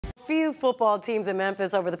few football teams in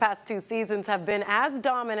Memphis over the past 2 seasons have been as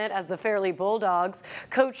dominant as the Fairly Bulldogs.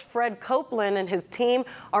 Coach Fred Copeland and his team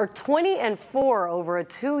are 20-4 over a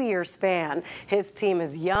 2-year span. His team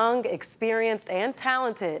is young, experienced, and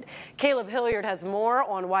talented. Caleb Hilliard has more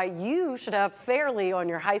on why you should have Fairly on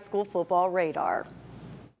your high school football radar.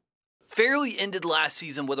 Fairly ended last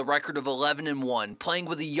season with a record of 11-1, playing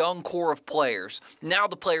with a young core of players. Now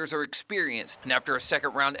the players are experienced, and after a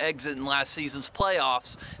second-round exit in last season's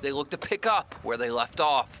playoffs, they look to pick up where they left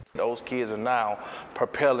off. Those kids are now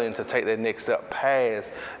propelling to take their next step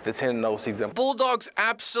past the 10-0 season. Bulldogs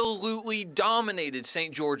absolutely dominated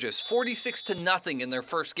St. George's, 46-0 in their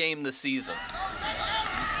first game this season.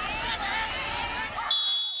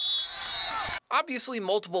 Obviously,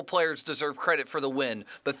 multiple players deserve credit for the win,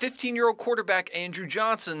 but 15-year-old quarterback Andrew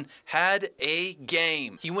Johnson had a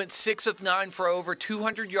game. He went 6 of 9 for over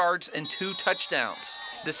 200 yards and 2 touchdowns.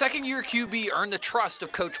 The second-year QB earned the trust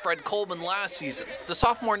of Coach Fred Coleman last season. The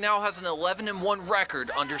sophomore now has an 11-1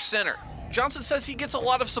 record under center. Johnson says he gets a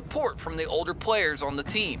lot of support from the older players on the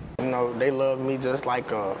team. You know, they love me just like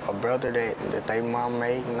a brother that they mom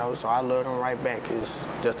made, you know, so I love them right back. It's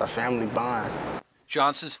just a family bond.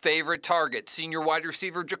 Johnson's favorite target, senior wide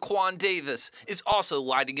receiver Jaquan Davis, is also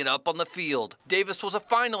lighting it up on the field. Davis was a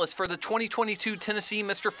finalist for the 2022 Tennessee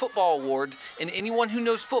Mr. Football Award, and anyone who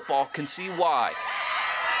knows football can see why.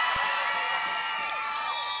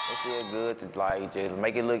 It feels good to just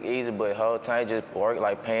make it look easy, but the whole time just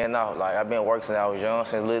work paying out. I've been working since I was young,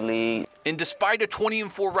 since Little League. And despite a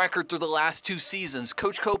 20-4 record through the last 2 seasons,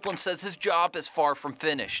 Coach Copeland says his job is far from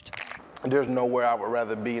finished. There's nowhere I would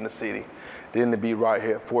rather be in the city than to be right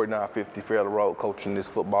here at 4950 Fairley Road coaching this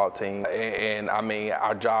football team. And I mean,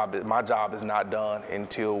 my job is not done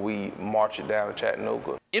until we march it down to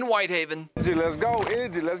Chattanooga. In Whitehaven, Let's go,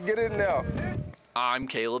 energy, let's get in there. I'm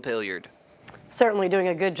Caleb Hilliard. Certainly doing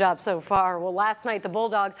a good job so far. Well, last night the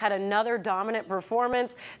Bulldogs had another dominant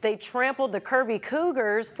performance. They trampled the Kirby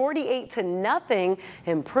Cougars 48-0,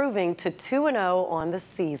 improving to 2-0 on the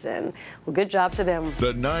season. Well, good job to them.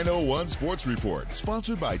 The 901 Sports Report,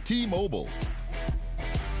 sponsored by T-Mobile.